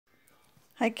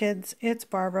Hi kids, it's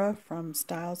Barbara from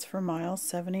Styles for Miles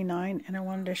 79, and I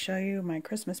wanted to show you my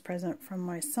Christmas present from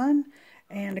my son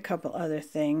and a couple other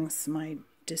things, my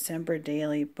December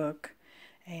daily book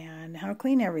and how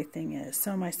clean everything is.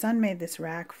 So my son made this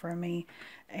rack for me,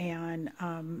 and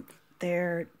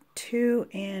they're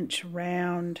 2-inch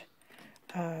round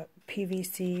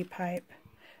PVC pipe,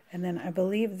 and then I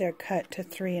believe they're cut to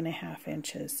 3.5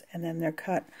 inches, and then they're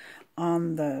cut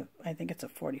on the, I think it's a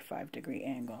 45-degree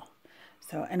angle.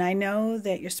 So, and I know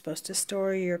that you're supposed to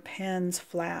store your pens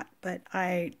flat, but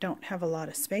I don't have a lot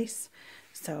of space,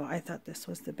 so I thought this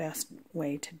was the best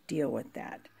way to deal with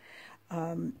that.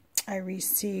 I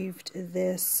received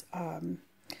this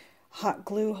hot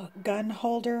glue gun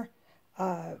holder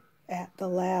at the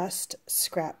last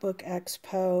Scrapbook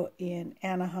Expo in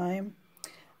Anaheim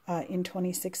in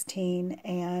 2016,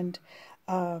 and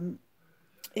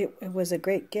it was a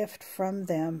great gift from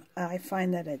them. I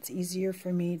find that it's easier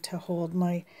for me to hold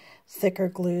my thicker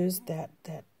glues that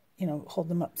hold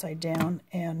them upside down,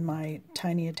 and my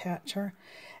tiny attacher.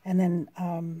 And then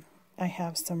I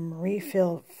have some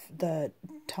refill. The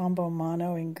Tombow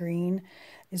Mono in green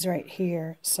is right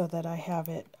here, so that I have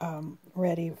it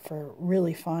ready for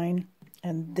really fine.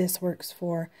 And this works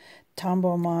for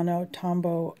Tombow Mono,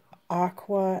 Tombow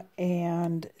Aqua,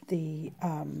 and the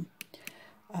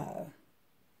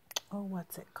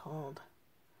what's it called?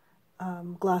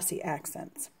 Glossy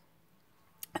Accents.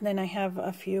 And then I have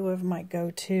a few of my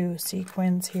go-to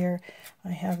sequins here. I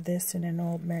have this in an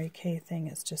old Mary Kay thing.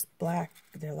 It's just black.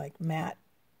 They're like matte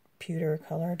pewter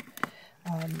colored.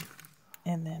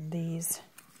 And then these.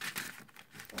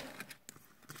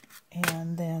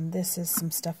 And then this is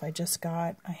some stuff I just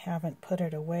got. I haven't put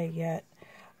it away yet.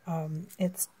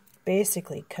 It's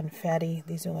basically confetti.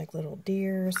 These are like little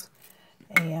deers.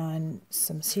 And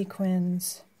some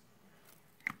sequins,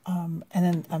 and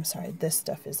then, I'm sorry, this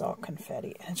stuff is all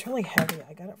confetti, and it's really heavy.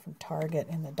 I got it from Target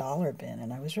in the dollar bin,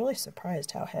 and I was really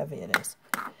surprised how heavy it is.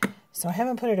 So I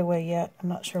haven't put it away yet. I'm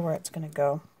not sure where it's going to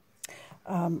go.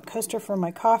 Coaster for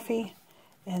my coffee,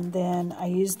 and then I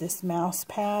use this mouse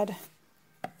pad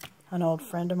an old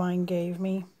friend of mine gave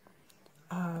me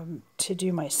to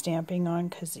do my stamping on,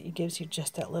 because it gives you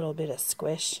just that little bit of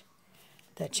squish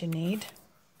that you need.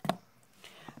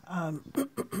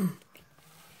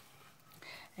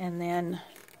 And then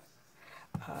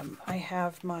I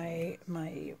have my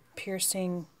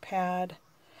piercing pad,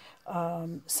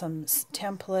 some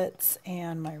templates,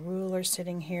 and my ruler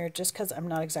sitting here, just because I'm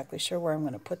not exactly sure where I'm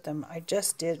going to put them. I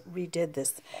just redid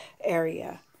this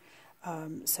area,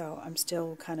 so I'm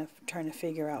still kind of trying to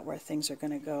figure out where things are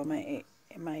going to go. My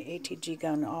ATG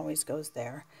gun always goes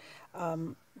there.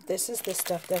 This is the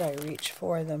stuff that I reach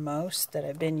for the most, that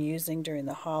I've been using during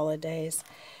the holidays.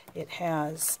 It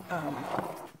has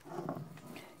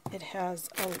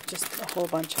just a whole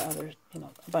bunch of other,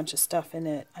 a bunch of stuff in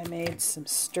it. I made some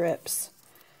strips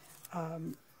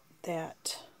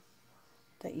that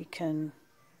you can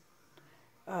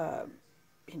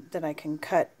that I can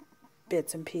cut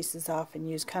bits and pieces off and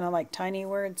use, kind of like tiny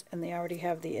words, and they already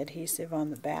have the adhesive on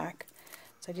the back.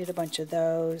 So I did a bunch of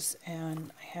those,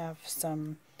 and I have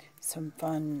some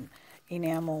fun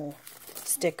enamel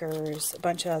stickers, a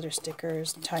bunch of other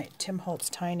stickers, Tim Holtz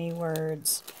Tiny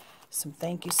Words, some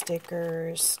thank you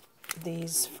stickers.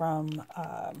 These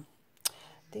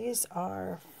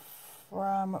are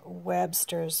from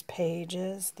Webster's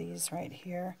Pages, these right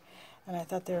here, and I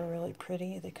thought they were really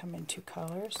pretty. They come in 2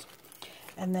 colors.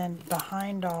 And then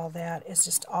behind all that is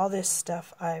just all this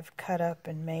stuff I've cut up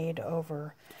and made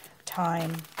over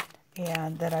time,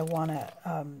 and that I want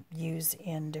to use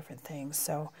in different things.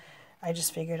 So I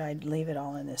just figured I'd leave it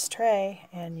all in this tray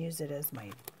and use it as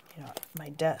my my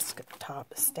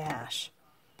desktop stash.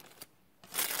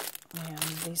 And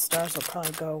these stars will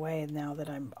probably go away now that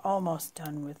I'm almost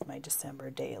done with my December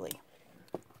daily.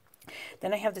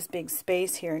 Then I have this big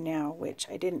space here now, which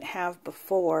I didn't have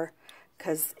before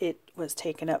because it was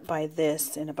taken up by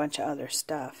this and a bunch of other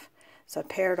stuff. So I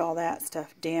pared all that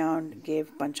stuff down, gave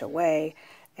a bunch away,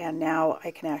 and now I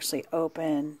can actually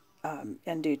open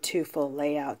and do 2 full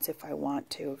layouts if I want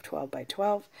to, of 12 by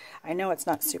 12. I know it's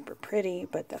not super pretty,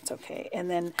 but that's okay. And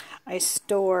then I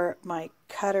store my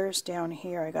cutters down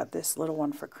here. I got this little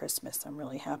one for Christmas I'm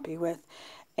really happy with.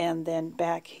 And then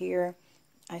back here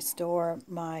I store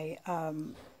my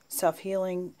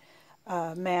self-healing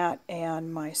mat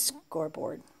and my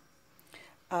scoreboard.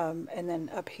 And then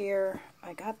up here,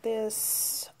 I got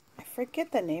this, I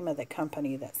forget the name of the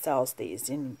company that sells these,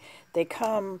 and they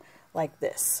come like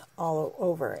this all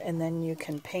over, and then you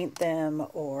can paint them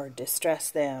or distress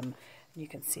them. You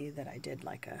can see that I did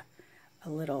like a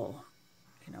little,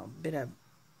 bit of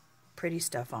pretty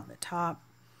stuff on the top,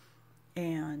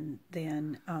 And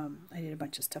then I did a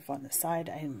bunch of stuff on the side.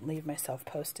 I didn't leave myself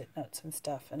post-it notes and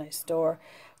stuff. And I store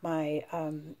my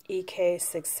EK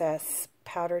Success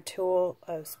powder tool,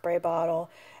 a spray bottle,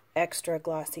 extra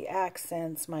glossy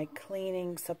accents, my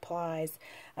cleaning supplies,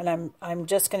 and I'm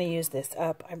just going to use this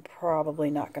up. I'm probably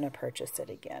not going to purchase it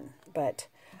again. But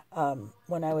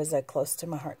when I was at Close to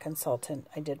My Heart consultant,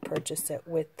 I did purchase it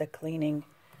with the cleaning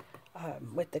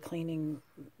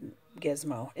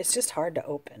gizmo. It's just hard to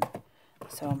open.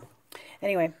 So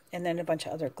anyway, and then a bunch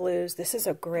of other glues. This is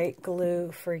a great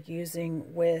glue for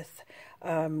using with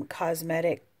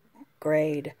cosmetic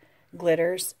grade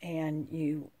glitters, and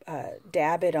you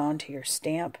dab it onto your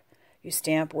stamp. You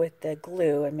stamp with the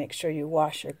glue and make sure you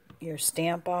wash your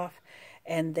stamp off,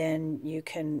 and then you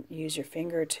can use your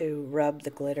finger to rub the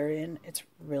glitter in. It's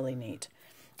really neat,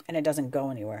 and it doesn't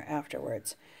go anywhere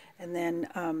afterwards. And then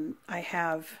I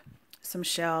have some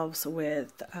shelves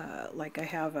with like I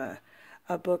have a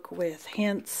book with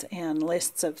hints and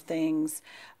lists of things.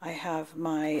 I have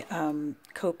my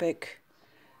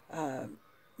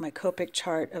Copic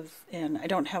chart of, and I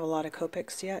don't have a lot of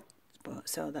Copics yet,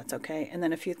 so that's okay. And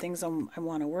then a few things I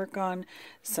want to work on,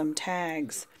 some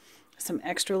tags, some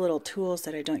extra little tools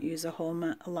that I don't use a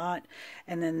lot.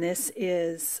 And then this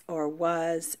is, or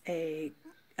was, the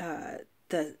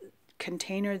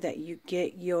container that you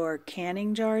get your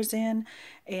canning jars in,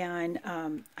 and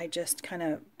I just kind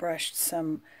of brushed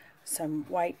some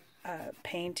white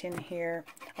paint in here.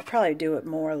 I'll probably do it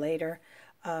more later,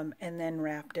 and then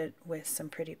wrapped it with some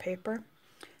pretty paper.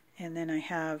 And then I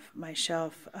have my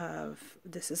shelf of,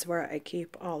 this is where I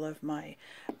keep all of my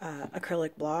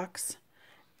acrylic blocks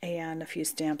and a few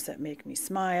stamps that make me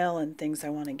smile and things I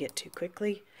want to get to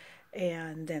quickly,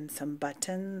 and then some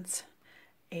buttons,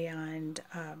 and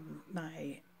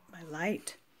my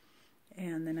light.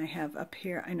 And then I have up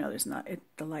here, I know there's not,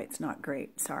 the light's not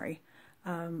great, sorry.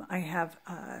 I have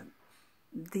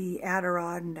the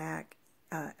Adirondack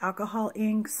alcohol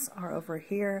inks are over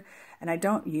here, and I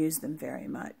don't use them very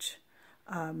much.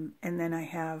 And then I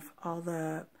have all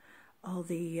the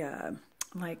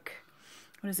like,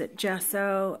 what is it,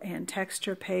 gesso and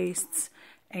texture pastes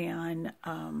and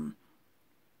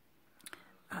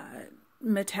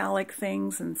metallic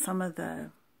things, and some of the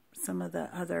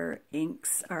other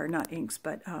inks, or not inks,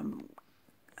 but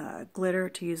glitter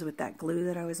to use with that glue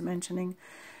that I was mentioning.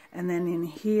 And then in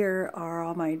here are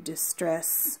all my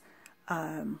distress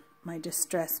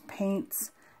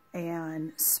paints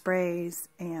and sprays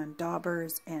and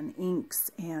daubers and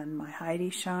inks and my Heidi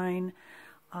Shine,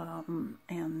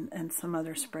 and some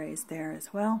other sprays there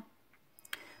as well.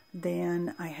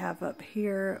 Then I have up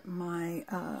here my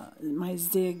my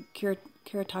Zig,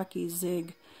 Kuretake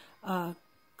Zig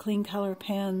clean color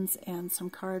pens, and some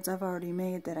cards I've already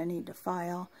made that I need to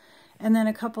file. And then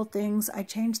a couple things, I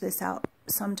change this out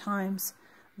sometimes,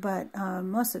 but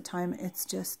most of the time it's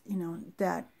just, you know,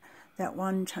 that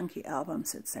one chunky album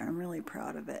sits there. I'm really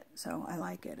proud of it, so I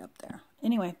like it up there.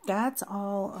 Anyway, that's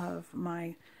all of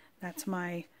my, that's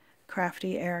my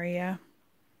crafty area.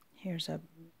 Here's a,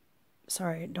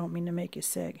 sorry, I don't mean to make you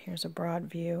sick. Here's a broad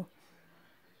view.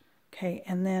 Okay,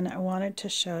 and then I wanted to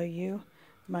show you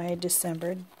my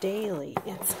December daily.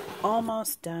 It's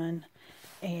almost done,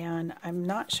 and I'm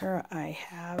not sure I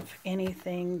have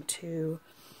anything to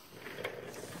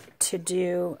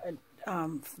do.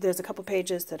 There's a couple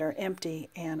pages that are empty,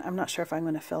 and I'm not sure if I'm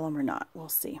going to fill them or not. We'll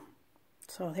see.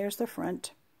 So here's the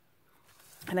front,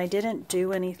 and I didn't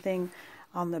do anything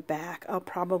on the back. I'll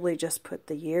probably just put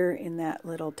the year in that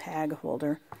little tag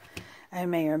holder. I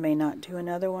may or may not do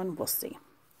another one. We'll see.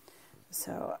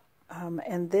 So,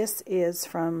 and this is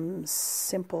from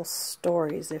Simple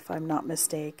Stories, if I'm not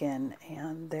mistaken,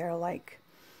 and they're like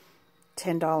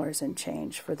 $10 and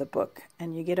change for the book,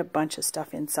 and you get a bunch of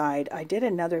stuff inside. I did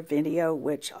another video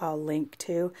which I'll link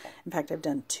to. In fact, I've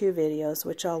done 2 videos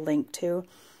which I'll link to,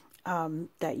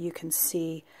 that you can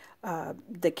see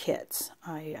the kits.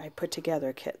 I put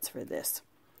together kits for this.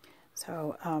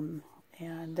 So,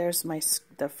 and there's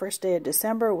the first day of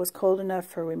December was cold enough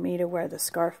for me to wear the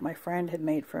scarf my friend had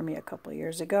made for me a couple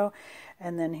years ago.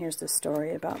 And then here's the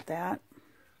story about that.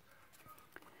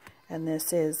 And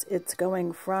this is, it's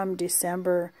going from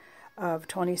December of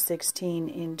 2016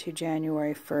 into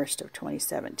January 1st of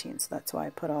 2017. So that's why I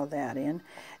put all that in.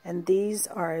 And these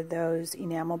are those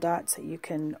enamel dots that you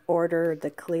can order the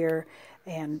clear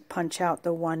and punch out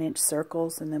the 1-inch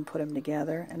circles and then put them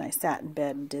together. And I sat in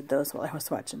bed and did those while I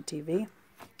was watching TV.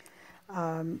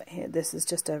 This is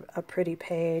just a pretty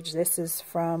page. This is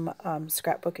from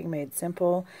Scrapbooking Made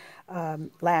Simple,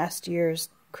 last year's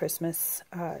Christmas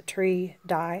tree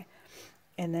die.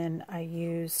 And then I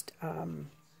used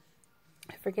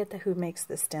I forget who makes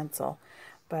the stencil,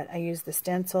 but I used the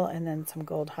stencil and then some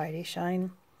gold Heidi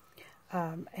Shine.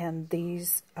 And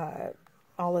these,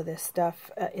 all of this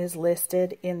stuff is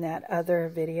listed in that other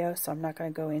video, so I'm not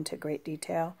going to go into great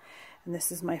detail. And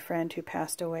this is my friend who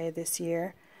passed away this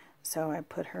year, so I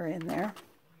put her in there.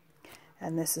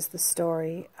 And this is the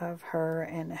story of her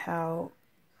and how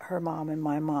her mom and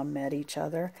my mom met each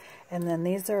other. And then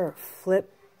these are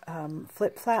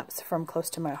flip-flaps from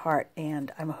Close to My Heart,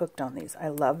 and I'm hooked on these. I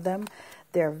love them.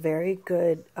 They're very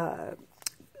good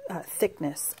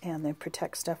thickness, and they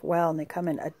protect stuff well, and they come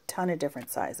in a ton of different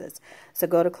sizes. So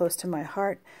go to Close to My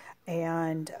Heart,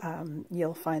 and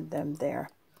you'll find them there.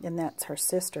 And that's her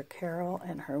sister Carol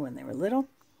and her when they were little.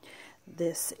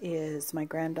 This is my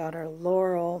granddaughter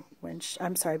Laurel,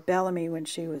 Bellamy, when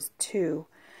she was 2.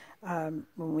 When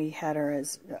we had her,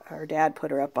 as her dad put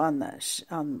her up on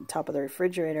on top of the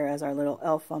refrigerator as our little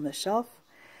elf on the shelf.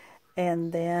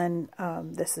 And then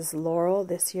this is Laurel.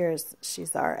 This year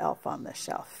she's our elf on the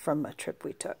shelf from a trip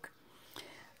we took.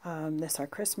 This is our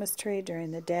Christmas tree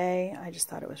during the day. I just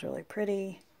thought it was really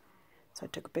pretty, so I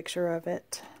took a picture of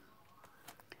it.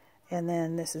 And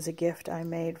then this is a gift I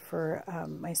made for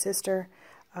my sister.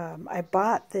 I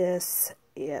bought this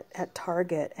at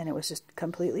Target, and it was just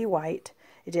completely white.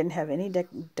 It didn't have any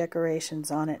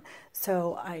decorations on it.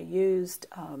 So I used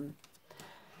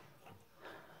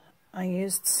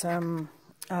some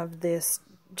of this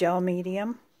gel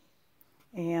medium,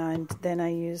 and then I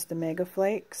used the Mega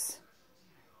Flakes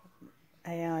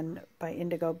and by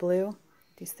Indigo Blue.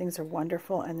 These things are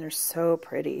wonderful, and they're so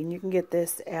pretty. And you can get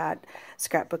this at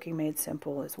Scrapbooking Made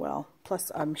Simple as well.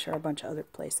 Plus, I'm sure a bunch of other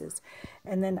places.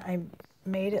 And then I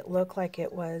made it look like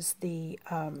it was the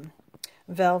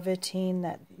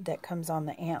velveteen that comes on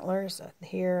the antlers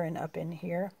here and up in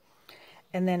here.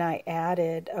 And then I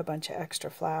added a bunch of extra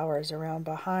flowers around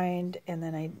behind, and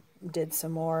then I did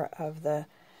some more of the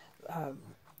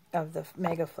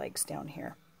Mega Flakes down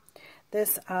here.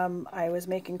 This, I was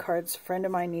making cards. A friend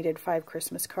of mine needed 5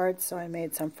 Christmas cards, so I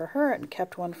made some for her and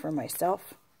kept one for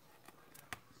myself.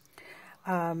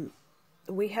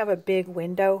 We have a big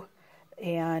window,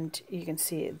 and you can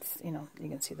see you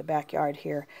can see the backyard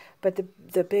here. But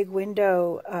the big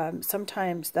window,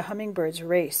 sometimes the hummingbirds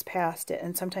race past it,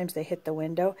 and sometimes they hit the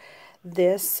window.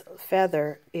 This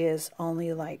feather is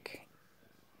only like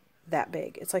that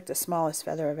big. It's like the smallest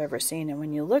feather I've ever seen, and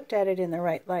when you looked at it in the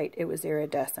right light, it was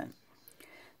iridescent.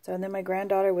 So, and then my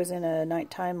granddaughter was in a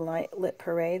nighttime lit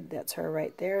parade. That's her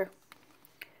right there.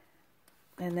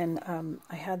 And then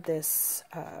I had this,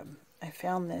 I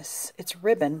found this, it's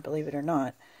ribbon, believe it or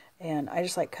not, and I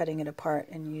just like cutting it apart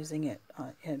and using it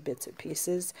in bits and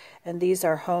pieces. And these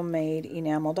are homemade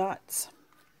enamel dots.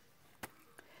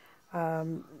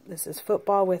 This is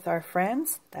Football with Our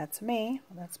Friends. That's me.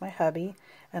 That's my hubby.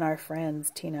 And our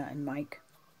friends, Tina and Mike.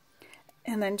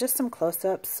 And then just some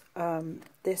close-ups.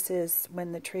 This is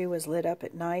when the tree was lit up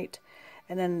at night.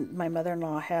 And then my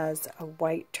mother-in-law has a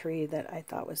white tree that I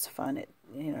thought was fun,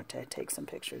 to take some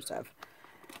pictures of,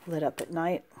 lit up at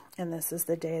night. And this is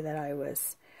the day that I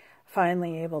was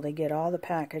finally able to get all the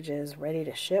packages ready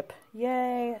to ship.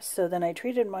 Yay! So then I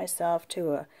treated myself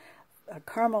to a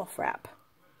caramel frap.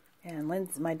 And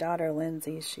my daughter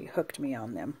Lindsay, she hooked me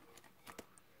on them.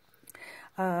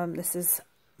 This is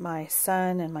my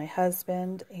son and my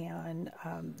husband, and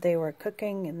they were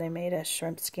cooking, and they made us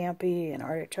shrimp scampi and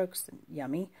artichokes, and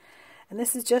yummy. And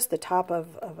this is just the top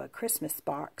of a Christmas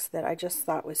box that I just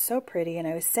thought was so pretty, and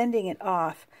I was sending it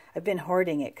off. I've been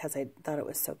hoarding it because I thought it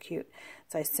was so cute.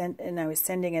 So I was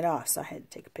sending it off, so I had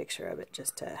to take a picture of it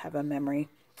just to have a memory.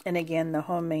 And again, the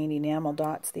homemade enamel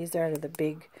dots. These are the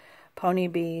big pony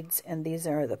beads, and these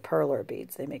are the perler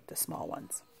beads. They make the small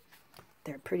ones.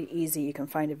 They're pretty easy. You can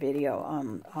find a video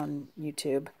on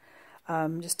YouTube.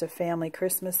 Just a family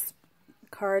Christmas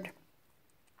card.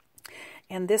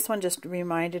 And this one just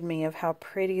reminded me of how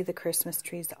pretty the Christmas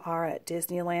trees are at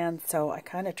Disneyland. So I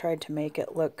kind of tried to make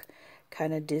it look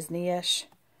kind of Disney-ish,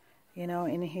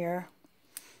 in here.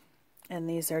 And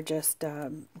these are just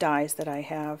dies that I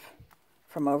have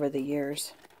from over the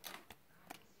years.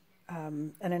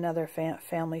 And another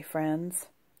family friends.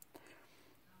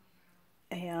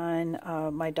 And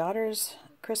my daughter's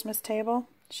Christmas table.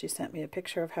 She sent me a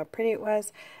picture of how pretty it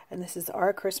was. And this is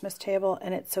our Christmas table.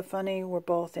 And it's so funny. We're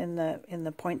both in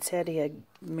the poinsettia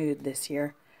mood this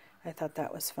year. I thought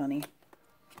that was funny.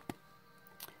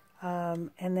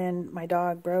 And then my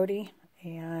dog Brody.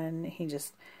 And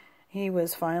he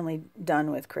was finally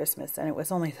done with Christmas. And it was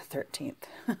only the 13th.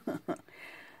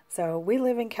 So we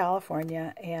live in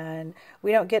California, and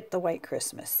we don't get the white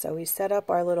Christmas. So we set up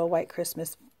our little white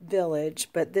Christmas village,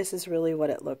 but this is really what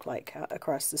it looked like.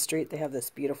 Across the street they have this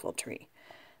beautiful tree.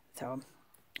 So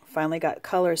finally got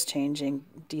colors changing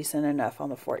decent enough on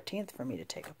the 14th for me to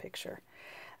take a picture.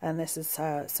 And this is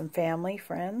some family,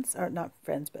 friends, or not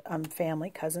friends, but family,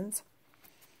 cousins.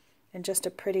 And just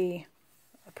a pretty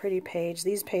page.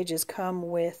 These pages come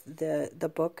with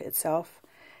the book itself,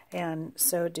 and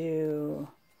so do,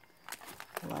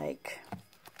 like,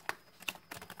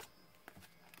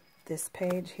 this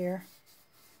page here.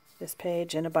 This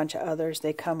page and a bunch of others,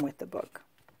 they come with the book.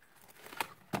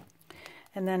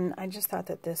 And then I just thought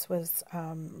that this was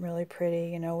really pretty,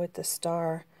 you know, with the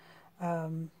star.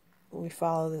 We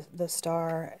follow the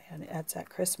star, and it's at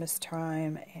Christmas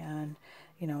time, and,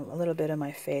 you know, a little bit of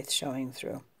my faith showing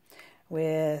through.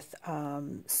 With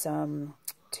some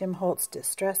Tim Holtz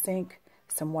Distress ink,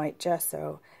 some white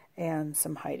gesso, and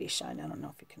some Heidi Shine. I don't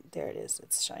know if you can, there it is,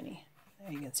 it's shiny.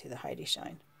 There you can see the Heidi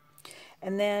Shine.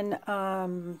 And then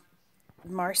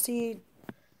Marcy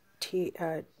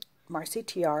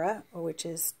Tiara, which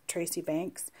is Tracy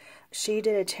Banks, she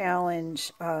did a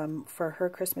challenge for her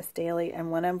Christmas daily,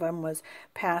 and one of them was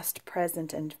past,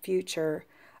 present, and future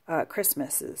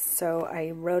Christmases. So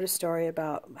I wrote a story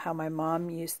about how my mom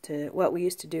what we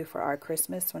used to do for our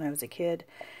Christmas when I was a kid,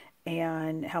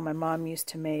 and how my mom used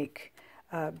to make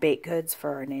baked goods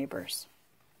for our neighbors.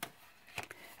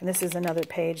 And this is another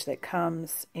page that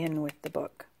comes in with the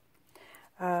book.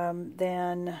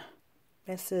 Then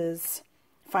this is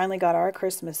finally got our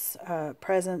Christmas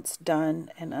presents done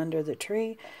and under the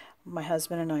tree. My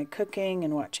husband and I cooking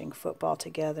and watching football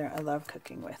together. I love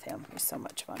cooking with him. It was so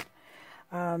much fun.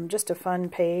 Just a fun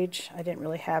page. I didn't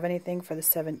really have anything for the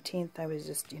 17th. I was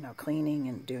just, you know, cleaning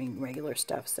and doing regular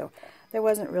stuff. So there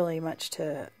wasn't really much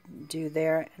to do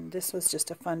there. And this was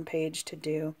just a fun page to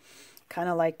do. Kind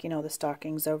of like, you know, the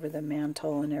stockings over the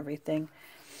mantle and everything.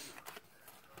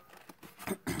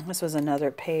 This was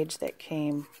another page that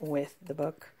came with the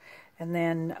book. And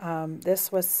then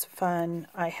this was fun.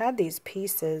 I had these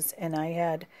pieces, and I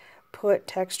had put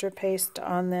texture paste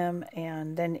on them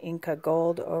and then Inca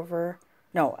gold over.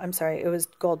 No, I'm sorry, it was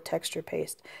gold texture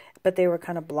paste, but they were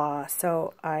kind of blah.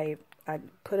 So I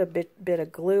put a bit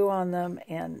of glue on them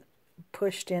and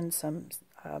pushed in some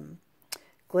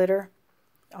glitter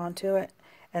onto it.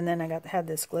 And then I had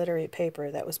this glittery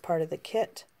paper that was part of the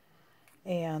kit,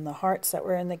 and the hearts that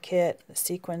were in the kit, the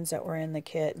sequins that were in the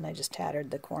kit, and I just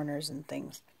tattered the corners and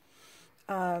things.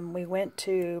 We went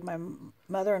to, my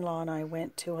mother-in-law and I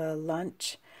went to a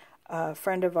lunch. A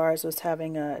friend of ours was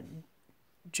having a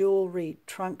jewelry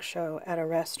trunk show at a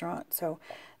restaurant, so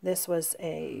this was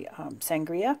a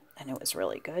sangria, and it was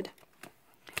really good.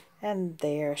 And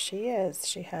there she is.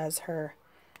 She has her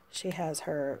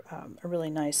a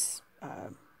really nice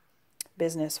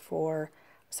business for,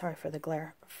 sorry for the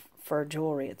glare, for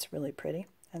jewelry. It's really pretty.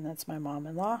 And that's my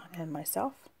mom-in-law and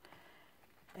myself.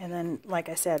 And then, like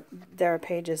I said, there are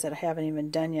pages that I haven't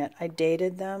even done yet. I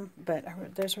dated them, but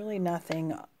there's really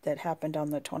nothing that happened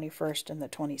on the 21st and the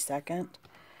 22nd.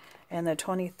 And the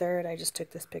 23rd, I just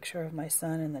took this picture of my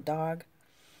son and the dog.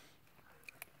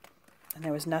 And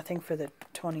there was nothing for the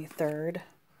 23rd.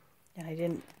 And I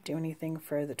didn't do anything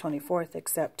for the 24th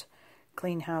except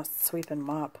clean house, sweep, and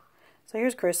mop. So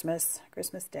here's Christmas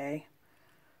Day.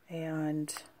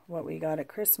 And what we got at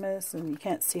Christmas. And you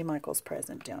can't see Michael's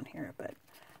present down here, but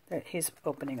he's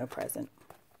opening a present.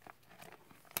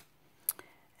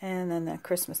 And then the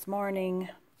Christmas morning,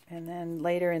 and then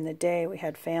later in the day we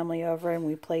had family over and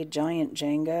we played giant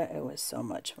Jenga. It was so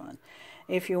much fun.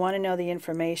 If you want to know the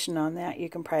information on that, you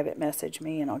can private message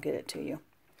me and I'll get it to you.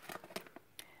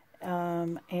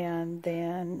 And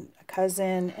then a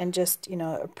cousin, and just, you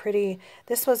know, a pretty,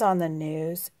 this was on the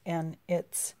news, and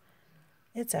it's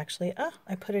actually,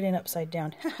 I put it in upside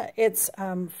down. It's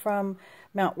from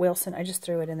Mount Wilson. I just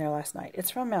threw it in there last night.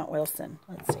 It's from Mount Wilson.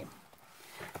 Let's see.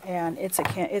 And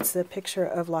it's the picture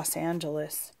of Los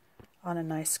Angeles on a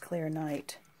nice clear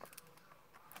night.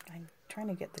 I'm trying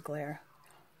to get the glare.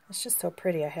 It's just so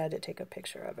pretty. I had to take a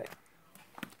picture of it.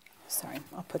 Sorry,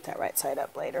 I'll put that right side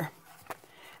up later.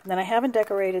 And then I haven't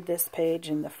decorated this page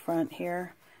in the front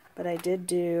here, but I did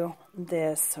do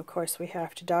this. Of course, we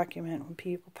have to document when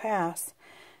people pass,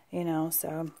 you know,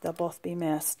 so they'll both be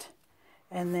missed.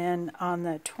 And then on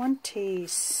the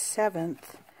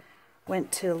 27th,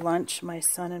 went to lunch, my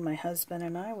son and my husband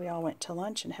and I. We all went to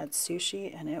lunch and had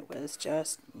sushi, and it was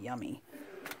just yummy.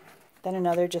 Then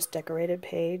another just decorated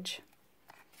page.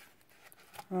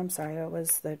 Oh, I'm sorry, it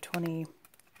was the 20...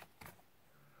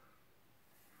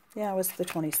 Yeah, it was the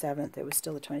 27th. It was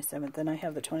still the 27th. And I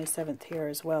have the 27th here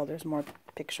as well. There's more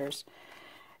pictures.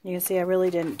 You can see I really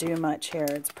didn't do much here.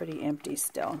 It's pretty empty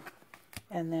still.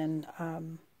 And then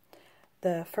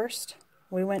the first.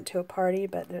 We went to a party,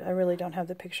 but I really don't have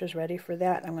the pictures ready for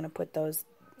that. I'm going to put those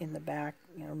in the back,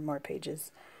 more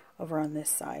pages over on this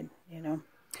side,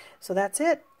 So that's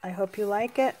it. I hope you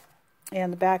like it.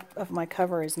 And the back of my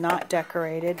cover is not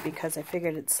decorated because I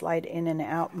figured it'd slide in and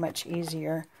out much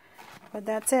easier. But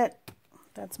that's it.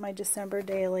 That's my December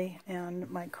daily and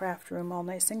my craft room all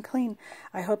nice and clean.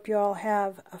 I hope you all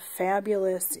have a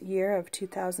fabulous year of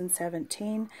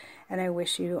 2017, and I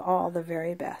wish you all the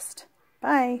very best.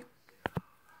 Bye.